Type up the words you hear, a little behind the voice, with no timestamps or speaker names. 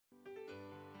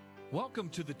Welcome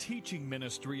to the teaching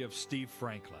ministry of Steve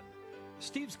Franklin.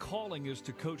 Steve's calling is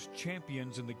to coach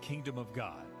champions in the kingdom of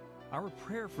God. Our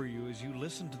prayer for you as you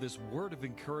listen to this word of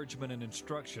encouragement and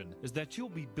instruction is that you'll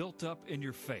be built up in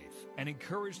your faith and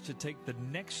encouraged to take the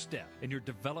next step in your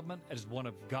development as one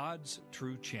of God's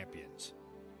true champions.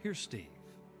 Here's Steve.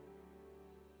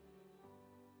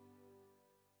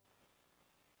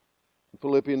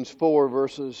 Philippians 4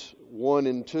 verses 1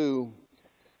 and 2.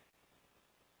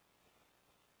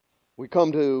 We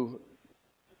come to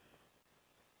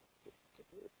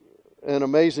an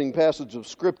amazing passage of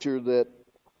Scripture that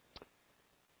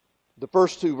the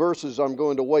first two verses I'm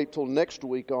going to wait till next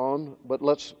week on, but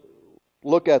let's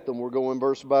look at them. We're going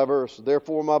verse by verse.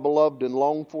 Therefore, my beloved and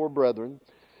longed for brethren,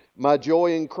 my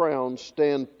joy and crown,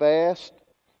 stand fast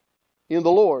in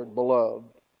the Lord, beloved.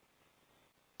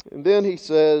 And then he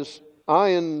says, I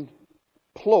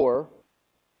implore,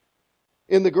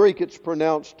 in the Greek it's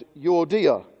pronounced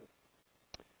euodia.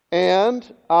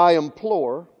 And I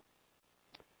implore,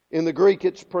 in the Greek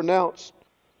it's pronounced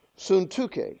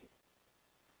suntuke,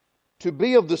 to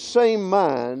be of the same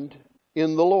mind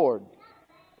in the Lord.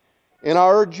 And I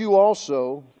urge you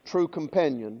also, true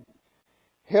companion,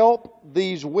 help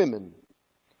these women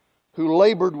who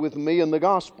labored with me in the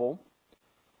gospel,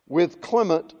 with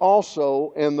Clement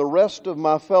also and the rest of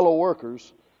my fellow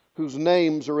workers whose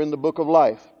names are in the book of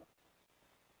life.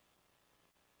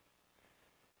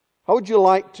 How would you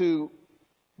like to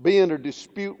be in a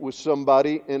dispute with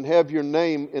somebody and have your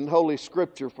name in Holy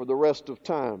Scripture for the rest of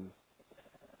time?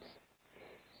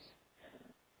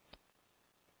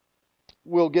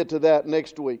 We'll get to that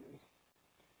next week.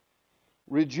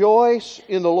 Rejoice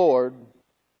in the Lord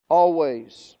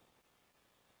always.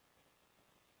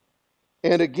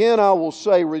 And again I will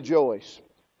say rejoice.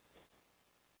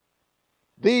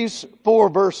 These 4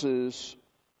 verses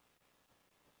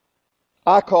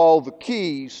I call the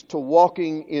keys to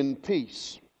walking in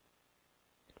peace.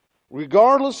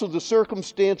 Regardless of the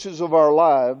circumstances of our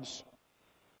lives,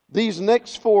 these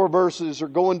next 4 verses are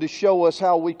going to show us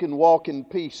how we can walk in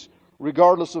peace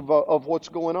regardless of what's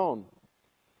going on.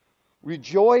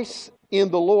 Rejoice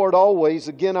in the Lord always.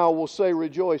 Again, I will say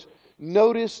rejoice.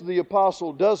 Notice the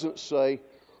apostle doesn't say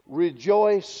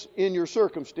rejoice in your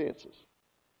circumstances.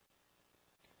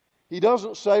 He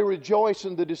doesn't say rejoice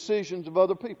in the decisions of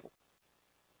other people.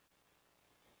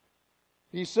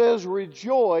 He says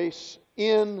rejoice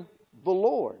in the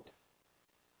Lord.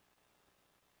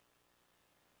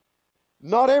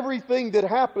 Not everything that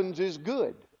happens is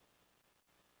good.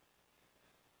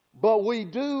 But we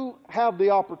do have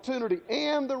the opportunity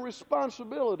and the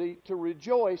responsibility to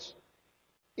rejoice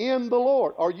in the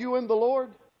Lord. Are you in the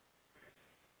Lord?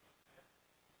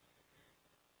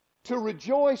 To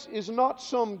rejoice is not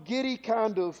some giddy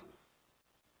kind of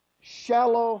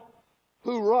shallow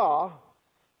hoorah.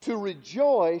 To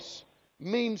rejoice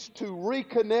means to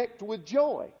reconnect with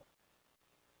joy.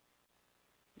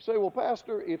 You say, well,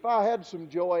 Pastor, if I had some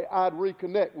joy, I'd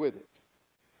reconnect with it.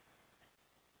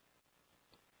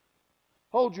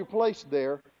 Hold your place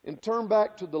there and turn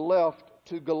back to the left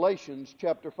to Galatians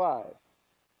chapter 5.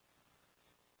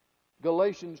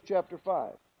 Galatians chapter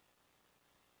 5.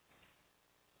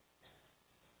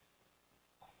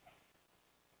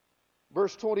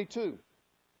 Verse 22.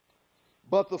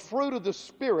 But the fruit of the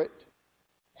Spirit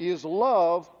is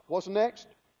love. What's next?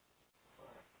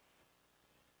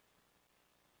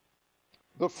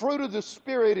 The fruit of the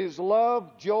Spirit is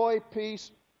love, joy,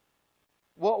 peace.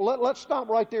 Well, let's stop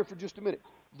right there for just a minute.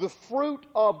 The fruit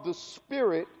of the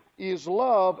Spirit is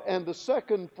love, and the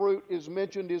second fruit is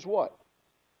mentioned is what?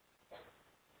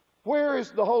 Where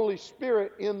is the Holy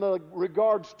Spirit in the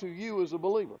regards to you as a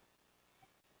believer?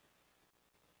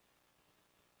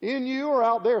 In you or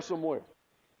out there somewhere?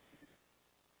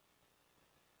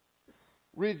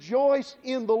 Rejoice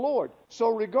in the Lord. So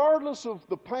regardless of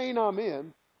the pain I'm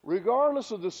in, regardless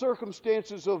of the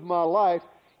circumstances of my life,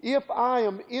 if I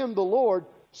am in the Lord,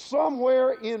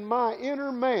 somewhere in my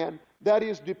inner man that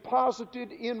is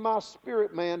deposited in my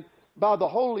spirit man by the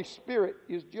Holy Spirit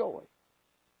is joy.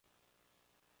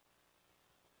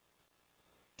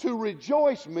 To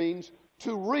rejoice means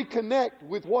to reconnect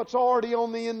with what's already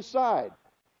on the inside.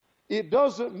 It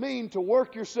doesn't mean to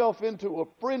work yourself into a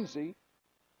frenzy.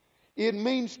 It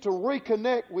means to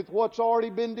reconnect with what's already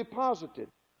been deposited.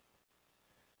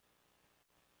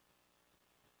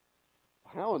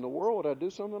 How in the world would I do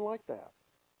something like that?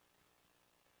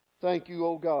 Thank you,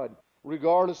 oh God,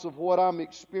 regardless of what I'm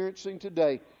experiencing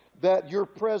today, that your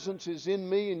presence is in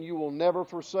me and you will never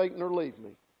forsake nor leave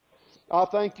me. I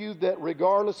thank you that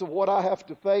regardless of what I have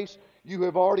to face, you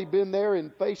have already been there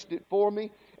and faced it for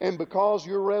me. And because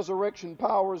your resurrection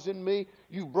power is in me,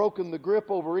 you've broken the grip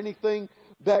over anything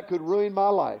that could ruin my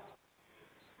life.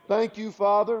 Thank you,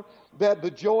 Father, that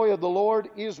the joy of the Lord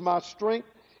is my strength,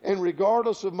 and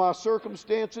regardless of my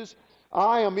circumstances,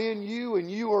 I am in you and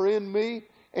you are in me,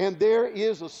 and there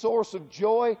is a source of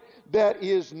joy that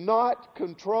is not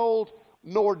controlled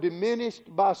nor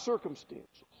diminished by circumstances.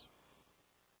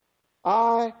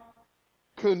 I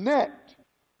connect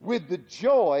with the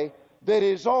joy that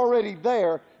is already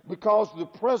there because of the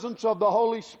presence of the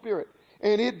Holy Spirit.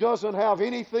 And it doesn't have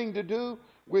anything to do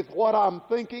with what I'm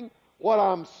thinking, what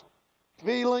I'm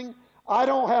feeling. I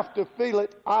don't have to feel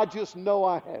it. I just know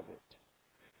I have it.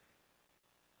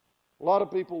 A lot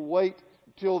of people wait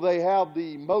till they have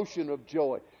the emotion of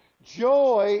joy.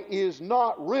 Joy is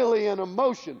not really an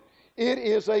emotion. It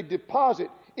is a deposit.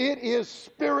 It is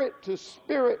spirit to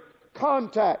spirit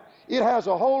contact. It has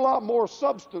a whole lot more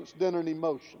substance than an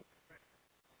emotion.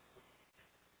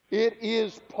 It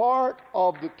is part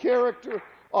of the character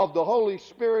of the Holy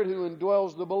Spirit who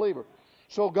indwells the believer.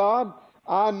 So God,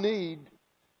 I need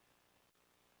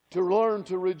to learn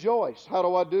to rejoice. How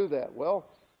do I do that? Well,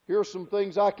 here are some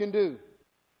things I can do.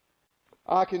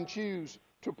 I can choose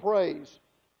to praise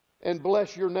and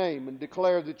bless your name and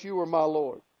declare that you are my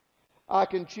Lord. I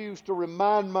can choose to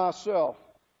remind myself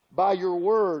by your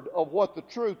word of what the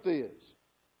truth is.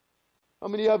 How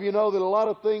many of you know that a lot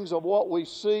of things of what we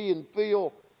see and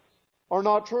feel are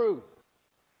not true?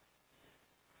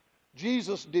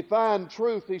 Jesus defined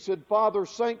truth. He said, Father,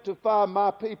 sanctify my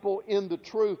people in the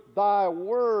truth. Thy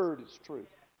word is truth.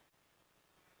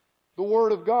 The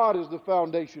word of God is the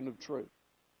foundation of truth.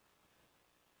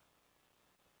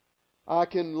 I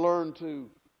can learn to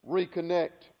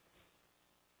reconnect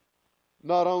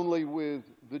not only with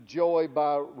the joy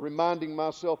by reminding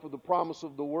myself of the promise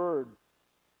of the Word,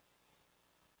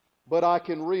 but I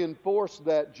can reinforce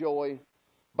that joy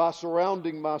by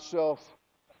surrounding myself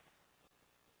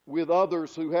with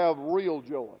others who have real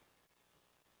joy.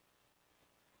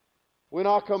 When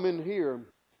I come in here,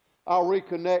 I'll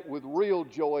reconnect with real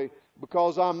joy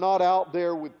because I'm not out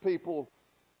there with people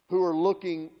who are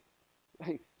looking.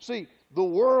 Hey, see, the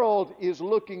world is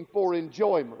looking for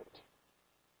enjoyment.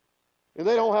 And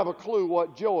they don't have a clue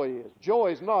what joy is.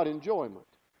 Joy is not enjoyment.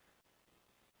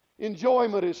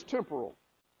 Enjoyment is temporal.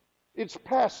 It's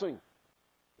passing.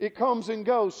 It comes and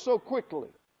goes so quickly.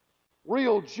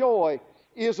 Real joy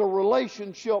is a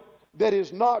relationship that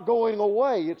is not going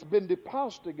away. It's been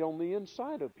deposited on the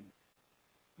inside of you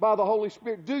by the Holy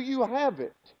Spirit. Do you have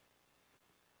it?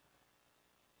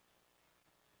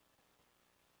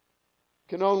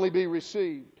 Can only be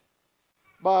received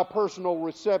by a personal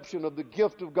reception of the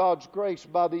gift of God's grace,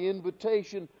 by the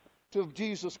invitation to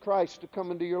Jesus Christ to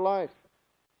come into your life.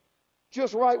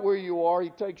 Just right where you are, He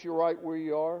takes you right where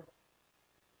you are.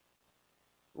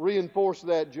 Reinforce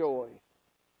that joy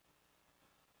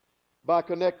by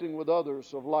connecting with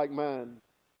others of like mind,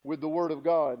 with the Word of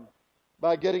God,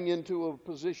 by getting into a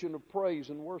position of praise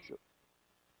and worship.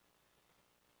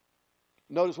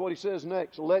 Notice what he says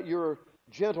next. Let your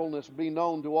gentleness be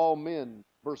known to all men.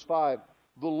 Verse 5.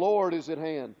 The Lord is at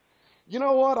hand. You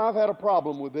know what? I've had a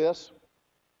problem with this.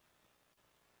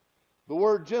 The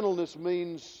word gentleness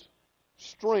means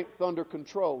strength under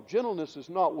control. Gentleness is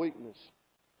not weakness.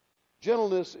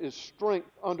 Gentleness is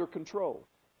strength under control.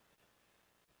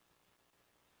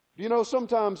 Do you know,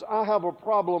 sometimes I have a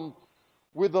problem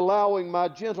with allowing my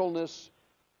gentleness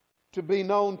to be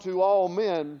known to all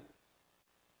men.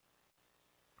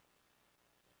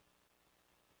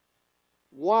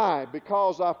 Why?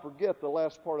 Because I forget the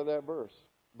last part of that verse.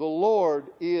 The Lord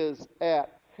is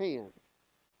at hand.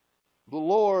 The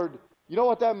Lord, you know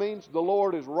what that means? The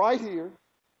Lord is right here,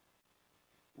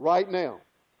 right now.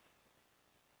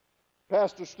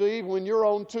 Pastor Steve, when you're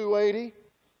on 280,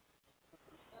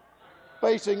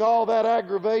 facing all that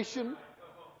aggravation,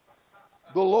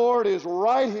 the Lord is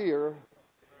right here,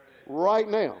 right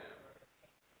now.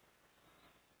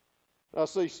 I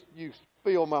see you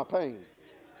feel my pain.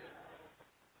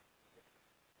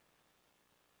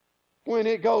 When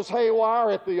it goes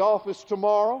haywire at the office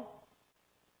tomorrow,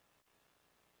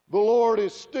 the Lord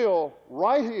is still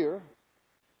right here,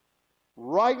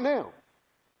 right now.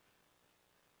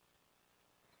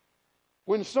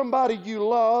 When somebody you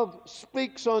love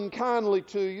speaks unkindly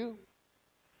to you,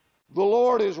 the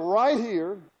Lord is right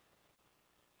here,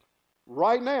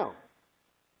 right now.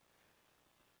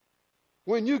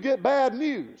 When you get bad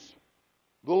news,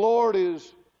 the Lord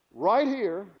is right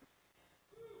here,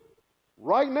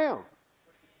 right now.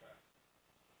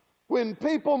 When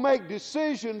people make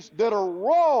decisions that are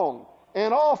wrong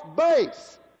and off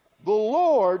base, the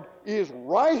Lord is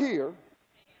right here,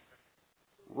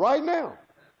 right now.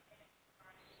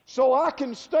 so I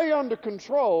can stay under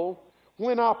control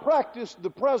when I practice the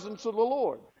presence of the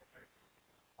Lord.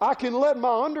 I can let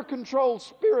my under control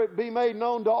spirit be made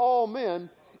known to all men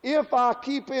if I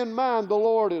keep in mind the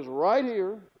Lord is right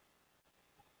here,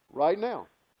 right now.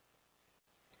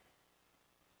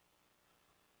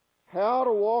 How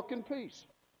to walk in peace.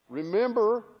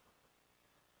 Remember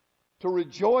to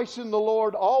rejoice in the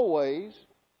Lord always.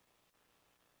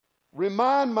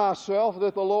 Remind myself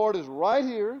that the Lord is right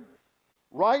here,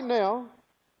 right now.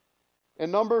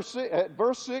 And verse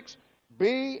 6,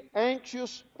 be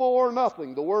anxious for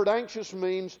nothing. The word anxious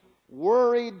means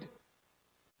worried,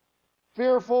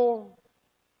 fearful.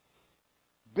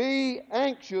 Be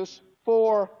anxious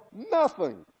for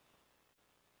nothing.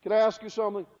 Can I ask you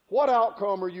something? What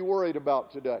outcome are you worried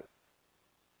about today?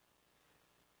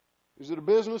 Is it a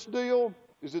business deal?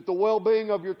 Is it the well-being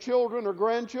of your children or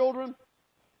grandchildren?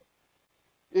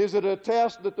 Is it a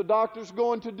test that the doctor's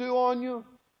going to do on you?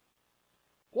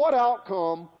 What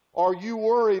outcome are you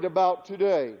worried about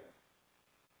today?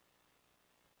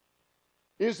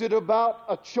 Is it about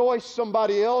a choice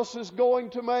somebody else is going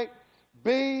to make?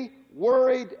 Be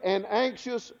worried and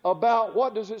anxious about,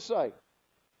 what does it say?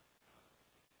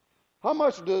 How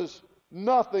much does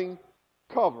nothing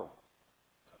cover?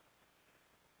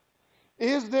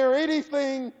 Is there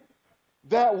anything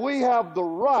that we have the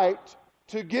right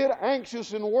to get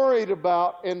anxious and worried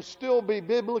about and still be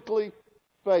biblically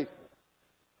faithful?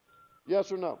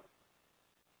 Yes or no?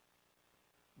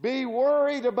 Be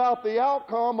worried about the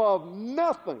outcome of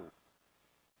nothing.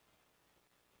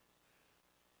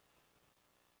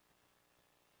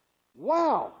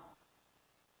 Wow.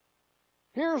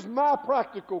 Here's my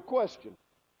practical question.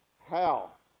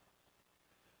 How?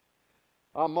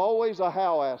 I'm always a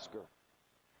how asker.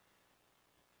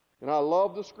 And I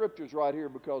love the scriptures right here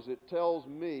because it tells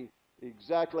me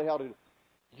exactly how to do it.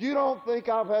 You don't think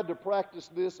I've had to practice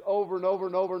this over and over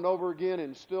and over and over again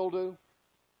and still do?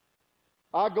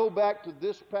 I go back to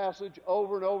this passage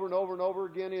over and over and over and over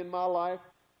again in my life.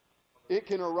 It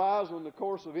can arise in the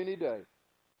course of any day.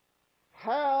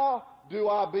 How do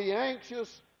I be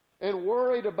anxious and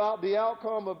worried about the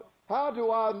outcome of, how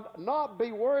do I not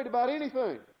be worried about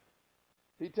anything?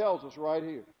 He tells us right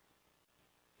here.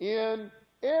 In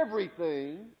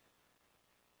everything,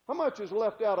 how much is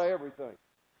left out of everything?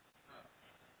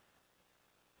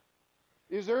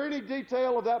 Is there any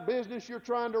detail of that business you're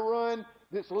trying to run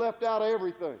that's left out of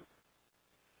everything?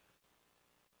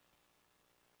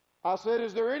 I said,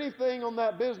 is there anything on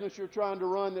that business you're trying to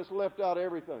run that's left out of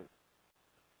everything?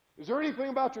 Is there anything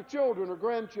about your children or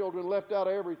grandchildren left out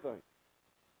of everything?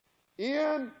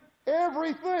 In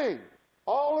everything,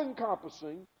 all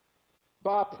encompassing,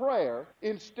 by prayer,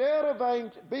 instead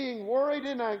of being worried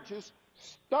and anxious,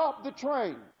 stop the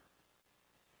train.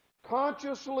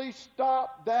 Consciously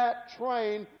stop that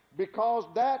train, because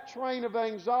that train of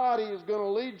anxiety is going to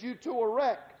lead you to a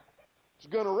wreck. It's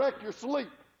going to wreck your sleep.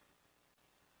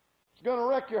 It's going to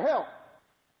wreck your health.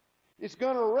 It's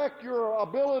going to wreck your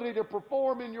ability to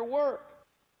perform in your work.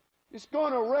 It's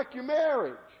going to wreck your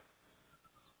marriage.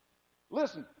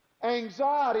 Listen,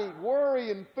 anxiety, worry,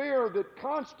 and fear that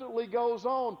constantly goes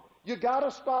on, you got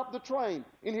to stop the train.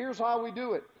 And here's how we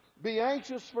do it. Be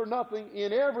anxious for nothing,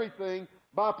 in everything,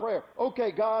 by prayer.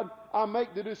 Okay, God, I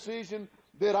make the decision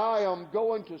that I am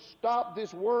going to stop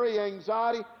this worry,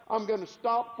 anxiety. I'm going to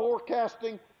stop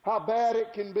forecasting how bad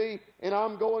it can be, and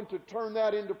I'm going to turn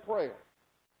that into prayer.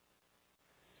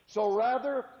 So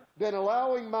rather than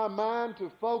allowing my mind to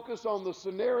focus on the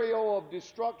scenario of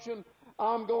destruction,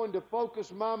 I'm going to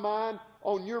focus my mind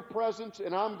on your presence,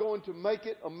 and I'm going to make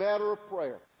it a matter of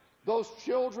prayer. Those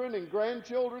children and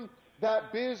grandchildren,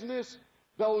 that business,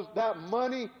 that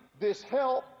money, this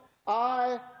health,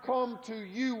 I come to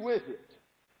you with it.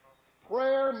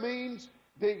 Prayer means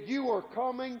that you are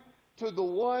coming to the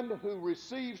one who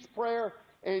receives prayer,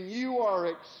 and you are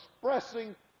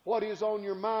expressing what is on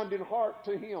your mind and heart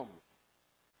to him.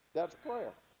 That's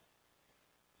prayer.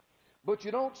 But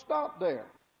you don't stop there.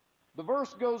 The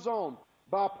verse goes on,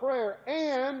 by prayer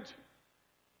and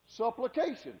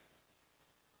supplication.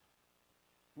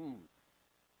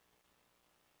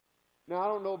 Now, I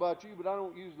don't know about you, but I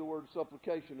don't use the word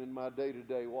supplication in my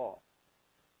day-to-day walk.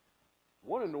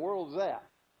 What in the world is that?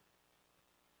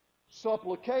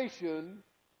 Supplication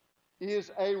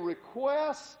is a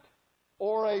request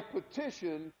or a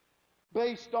petition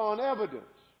based on evidence.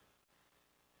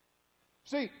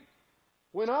 See,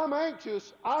 when I'm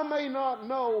anxious, I may not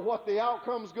know what the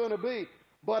outcome's going to be,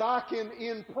 but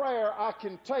in prayer, I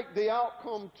can take the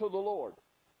outcome to the Lord.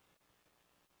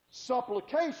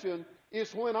 Supplication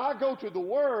is when I go to the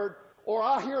Word or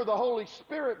I hear the Holy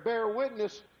Spirit bear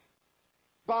witness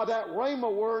by that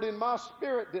rhema word in my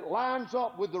spirit that lines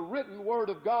up with the written word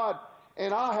of God,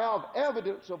 and I have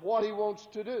evidence of what He wants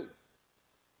to do.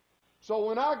 So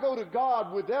when I go to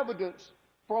God with evidence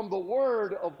from the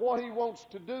word of what He wants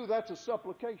to do, that's a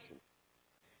supplication.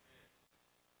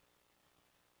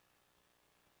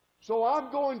 So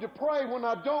I'm going to pray when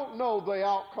I don't know the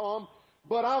outcome,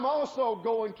 but I'm also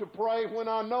going to pray when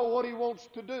I know what He wants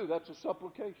to do. That's a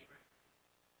supplication.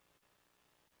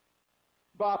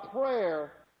 By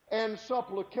prayer and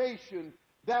supplication,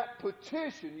 that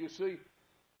petition, you see,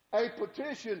 a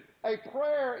petition, a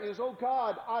prayer is, oh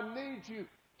God, I need you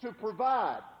to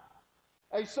provide.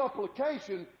 A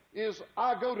supplication is,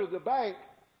 I go to the bank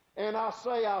and I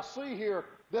say, I see here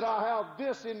that I have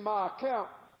this in my account,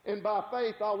 and by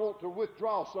faith I want to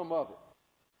withdraw some of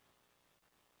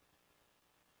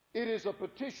it. It is a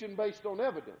petition based on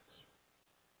evidence.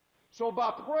 So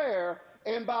by prayer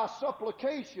and by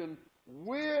supplication,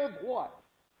 with what?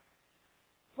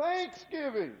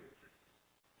 Thanksgiving.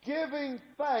 Giving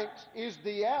thanks is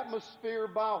the atmosphere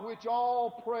by which all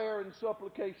prayer and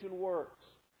supplication works.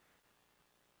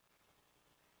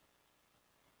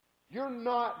 You're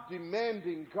not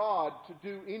demanding God to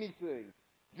do anything.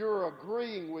 You're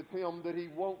agreeing with Him that He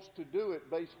wants to do it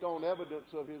based on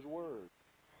evidence of His Word.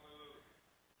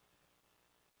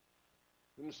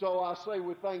 And so I say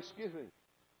with thanksgiving,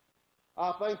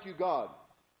 I thank you, God,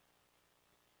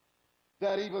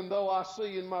 that even though I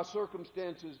see in my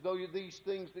circumstances, though these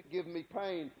things that give me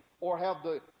pain or have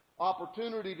the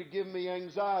opportunity to give me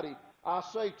anxiety, I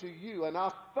say to you, and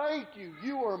I thank you,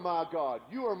 you are my God,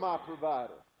 you are my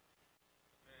provider.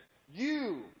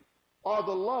 You are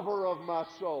the lover of my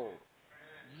soul.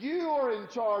 You are in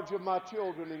charge of my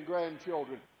children and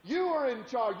grandchildren. You are in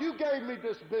charge. You gave me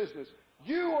this business.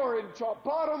 You are in charge.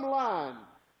 Bottom line,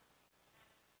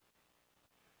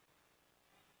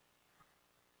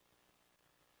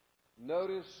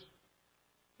 notice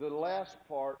the last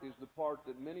part is the part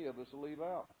that many of us leave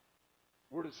out.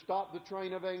 We're to stop the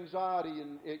train of anxiety,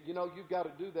 and you've got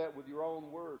to do that with your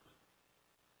own words.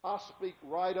 I speak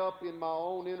right up in my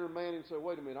own inner man and say,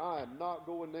 wait a minute, I am not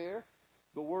going there.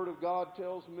 The Word of God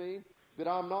tells me that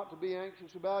I'm not to be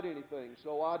anxious about anything.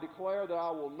 So I declare that I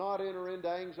will not enter into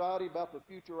anxiety about the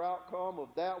future outcome of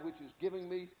that which is giving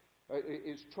me,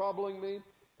 is troubling me.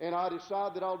 And I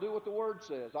decide that I'll do what the Word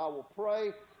says. I will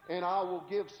pray and I will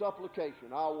give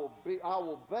supplication. I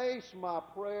will base my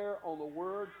prayer on the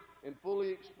Word and fully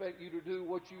expect you to do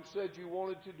what you said you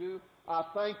wanted to do. I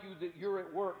thank you that you're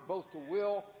at work both to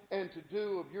will and to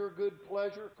do of your good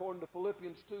pleasure, according to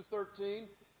Philippians 2:13.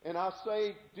 And I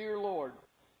say, dear Lord,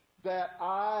 that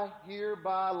I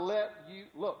hereby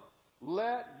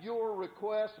let your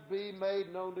request be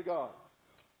made known to God.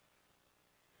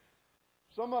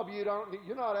 Some of you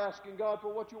you're not asking God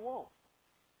for what you want.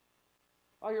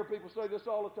 I hear people say this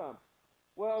all the time.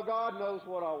 Well, God knows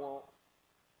what I want.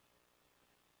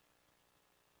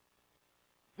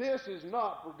 This is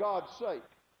not for God's sake.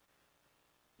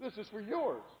 This is for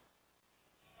yours.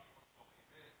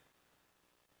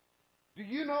 Do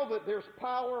you know that there's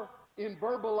power in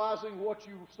verbalizing what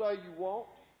you say you want?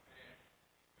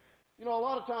 You know, a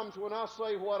lot of times when I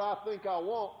say what I think I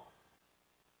want,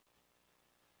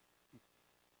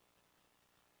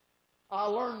 I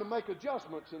learn to make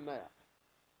adjustments in that.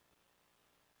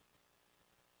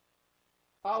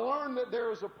 I learn that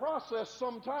there is a process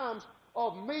sometimes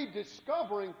of me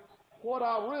discovering what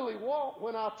I really want.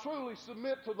 When I truly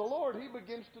submit to the Lord, He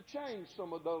begins to change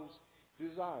some of those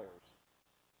desires.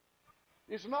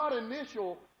 It's not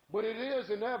initial, but it is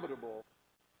inevitable.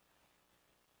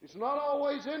 It's not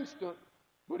always instant,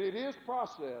 but it is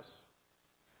process.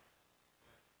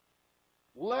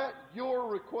 Let your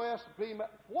request be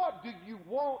met. What do you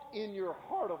want in your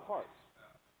heart of hearts?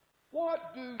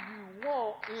 What do you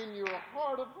want in your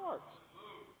heart of hearts?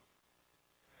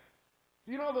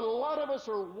 You know that a lot of us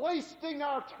are wasting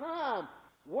our time,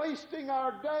 wasting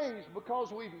our days,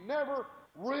 because we've never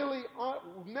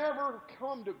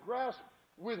come to grasp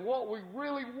with what we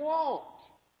really want.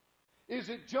 Is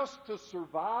it just to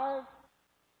survive?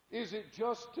 Is it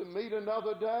just to meet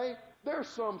another day? There's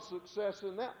some success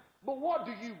in that. But what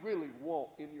do you really want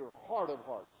in your heart of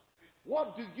hearts?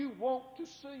 What do you want to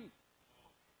see?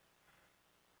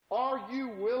 Are you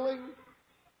willing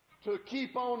to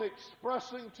keep on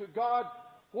expressing to God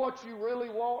what you really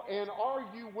want? And are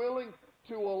you willing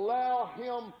to allow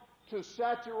Him to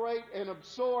saturate and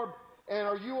absorb? And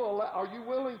are you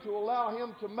willing to allow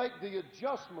Him to make the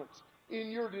adjustments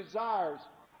in your desires,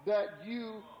 that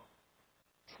you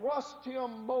trust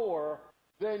Him more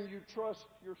than you trust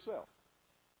yourself?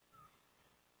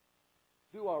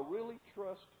 Do I really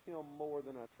trust Him more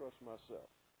than I trust myself?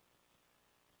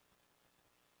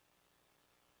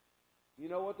 You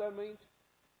know what that means?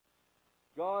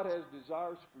 God has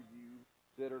desires for you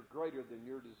that are greater than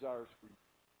your desires for you.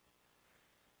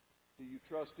 Do you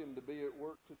trust Him to be at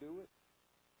work to do it?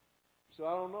 So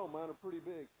I don't know, mine are pretty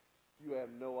big. You have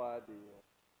no idea.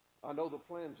 I know the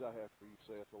plans I have for you,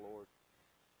 saith the Lord.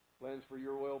 Plans for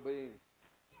your well-being.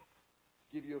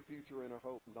 Give you a future and a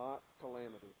hope, not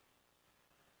calamity.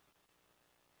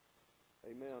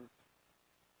 Amen.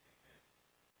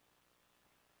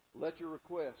 Let your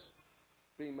requests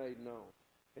be made known.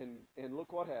 And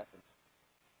look what happens.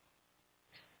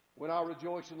 When I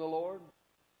rejoice in the Lord,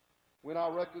 when I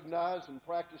recognize and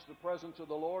practice the presence of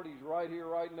the Lord, He's right here,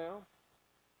 right now.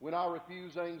 When I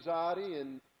refuse anxiety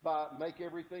and make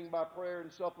everything by prayer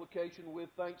and supplication with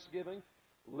thanksgiving,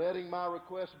 letting my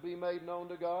requests be made known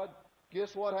to God,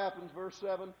 guess what happens, verse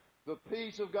 7? The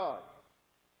peace of God,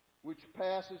 which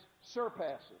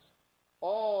surpasses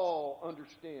all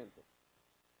understanding,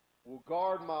 will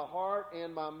guard my heart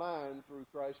and my mind through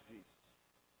Christ Jesus.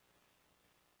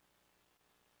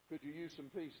 Could you use some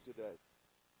peace today?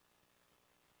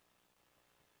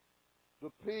 The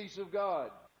peace of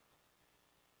God.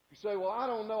 You say, well, I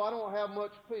don't know. I don't have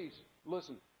much peace.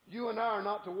 Listen, you and I are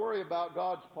not to worry about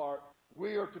God's part.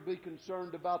 We are to be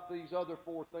concerned about these other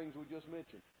four things we just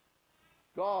mentioned.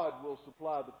 God will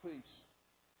supply the peace.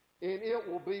 And it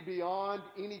will be beyond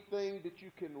anything that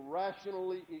you can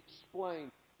rationally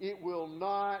explain. It will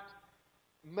not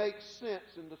make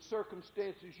sense in the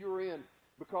circumstances you're in,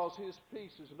 because His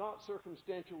peace is not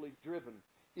circumstantially driven.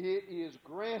 It is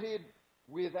granted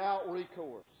without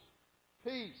recourse.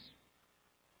 Peace.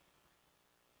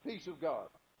 Peace of God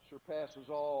surpasses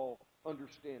all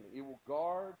understanding. It will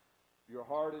guard your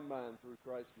heart and mind through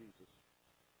Christ Jesus.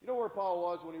 You know where Paul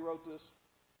was when he wrote this?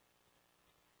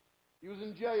 He was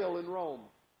in jail in Rome.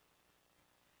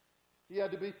 He had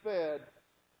to be fed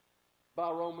by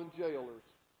Roman jailers.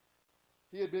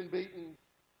 He had been beaten.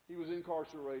 He was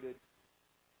incarcerated.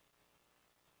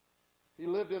 He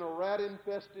lived in a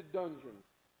rat-infested dungeon.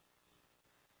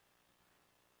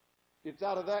 It's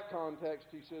out of that context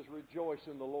he says, rejoice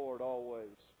in the Lord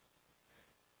always.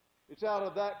 It's out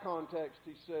of that context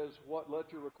he says,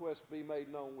 let your requests be made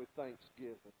known with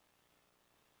thanksgiving.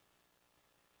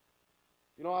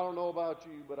 You know, I don't know about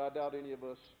you, but I doubt any of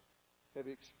us have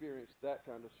experienced that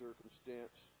kind of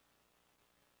circumstance.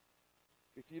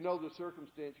 If you know the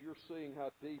circumstance, you're seeing how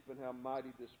deep and how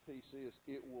mighty this peace is.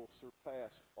 It will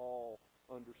surpass all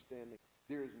understanding.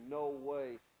 There is no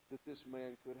way that this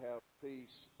man could have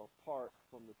peace apart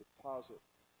from the deposit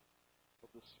of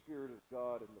the Spirit of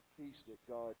God and the peace that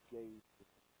God gave to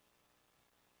him.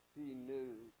 He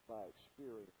knew by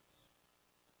experience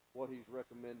what He's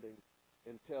recommending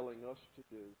and telling us to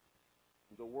do.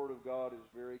 The Word of God is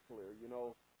very clear. You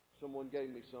know, someone gave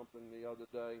me something the other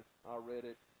day. I read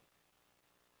it.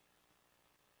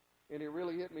 And it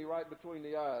really hit me right between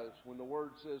the eyes when the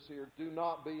Word says here, do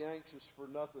not be anxious for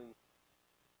nothing.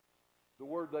 The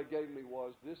word they gave me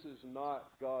was, this is not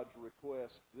God's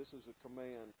request. This is a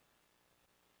command.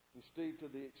 And Steve, to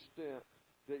the extent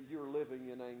that you're living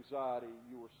in anxiety,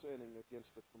 you are sinning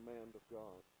against the command of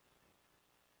God.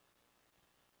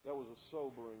 That was a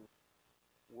sobering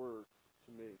word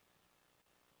to me.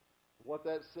 What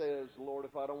that says, Lord,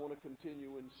 if I don't want to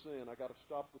continue in sin, I got to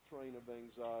stop the train of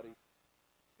anxiety,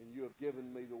 and you have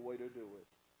given me the way to do it.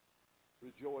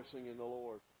 Rejoicing in the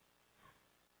Lord.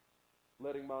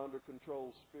 Letting my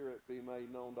under-control spirit be made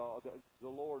known to all. The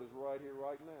Lord is right here,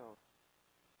 right now.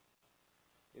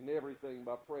 In everything,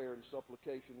 by prayer and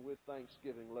supplication with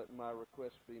thanksgiving, let my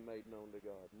requests be made known to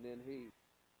God. And then He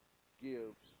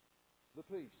gives the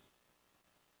peace.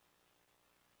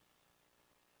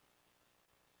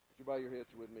 Would you bow your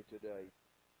heads with me today?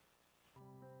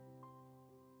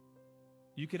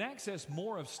 You can access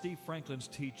more of Steve Franklin's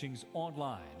teachings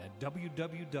online at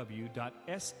www.sfmin.com.